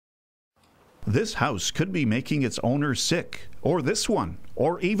This house could be making its owner sick, or this one,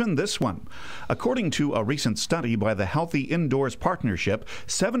 or even this one. According to a recent study by the Healthy Indoors Partnership,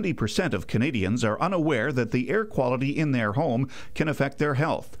 70% of Canadians are unaware that the air quality in their home can affect their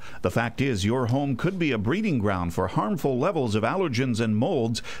health. The fact is, your home could be a breeding ground for harmful levels of allergens and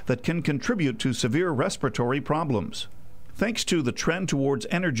molds that can contribute to severe respiratory problems. Thanks to the trend towards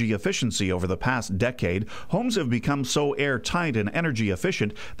energy efficiency over the past decade, homes have become so airtight and energy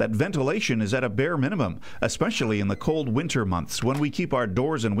efficient that ventilation is at a bare minimum, especially in the cold winter months when we keep our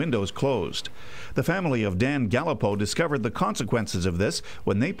doors and windows closed. The family of Dan Gallipo discovered the consequences of this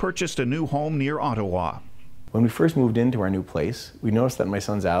when they purchased a new home near Ottawa. When we first moved into our new place, we noticed that my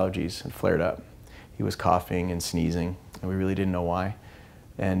son's allergies had flared up. He was coughing and sneezing, and we really didn't know why.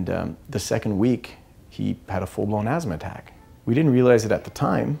 And the second week, he had a full-blown asthma attack. We didn't realize it at the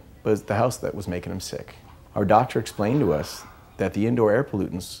time, but it was the house that was making him sick. Our doctor explained to us that the indoor air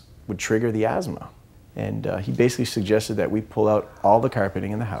pollutants would trigger the asthma. And he basically suggested that we pull out all the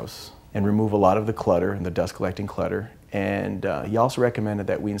carpeting in the house and remove a lot of the clutter and the dust collecting clutter. And he also recommended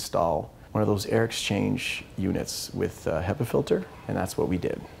that we install one of those air exchange units with a HEPA filter, and that's what we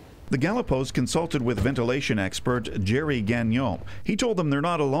did. The Gallipos consulted with ventilation expert Jerry Gagnon. He told them they're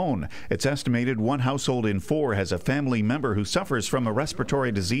not alone. It's estimated 1 household in 4 has a family member who suffers from a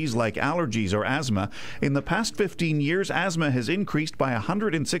respiratory disease like allergies or asthma. In the past 15 years, asthma has increased by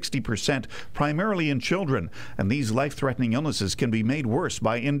 160%, primarily in children. And these life-threatening illnesses can be made worse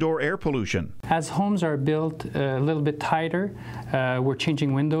by indoor air pollution. As homes are built a little bit tighter, we're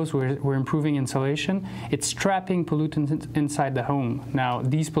changing windows, we're improving insulation. It's trapping pollutants inside the home. Now,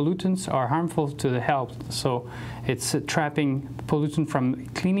 these pollutants are harmful to the health, so it's trapping pollutant from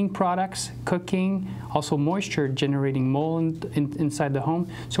cleaning products, cooking, also moisture generating mold inside the home.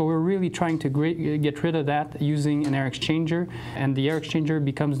 So we're really trying to get rid of that using an air exchanger, and the air exchanger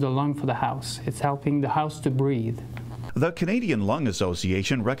becomes the lung for the house. It's helping the house to breathe. The Canadian Lung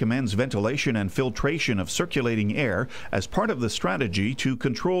Association recommends ventilation and filtration of circulating air as part of the strategy to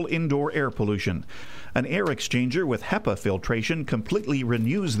control indoor air pollution. An air exchanger with HEPA filtration completely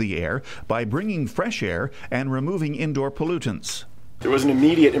renews the air by bringing fresh air and removing indoor pollutants. There was an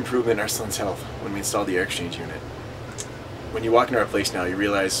immediate improvement in our son's health when we installed the air exchange unit. When you walk into our place now, you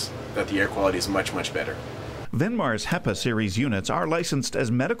realize that the air quality is much, much better. Venmar's HEPA series units are licensed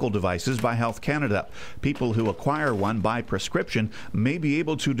as medical devices by Health Canada. People who acquire one by prescription may be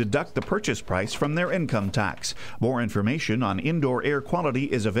able to deduct the purchase price from their income tax. More information on indoor air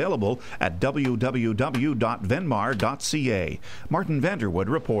quality is available at www.venmar.ca. Martin Vanderwood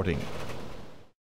reporting.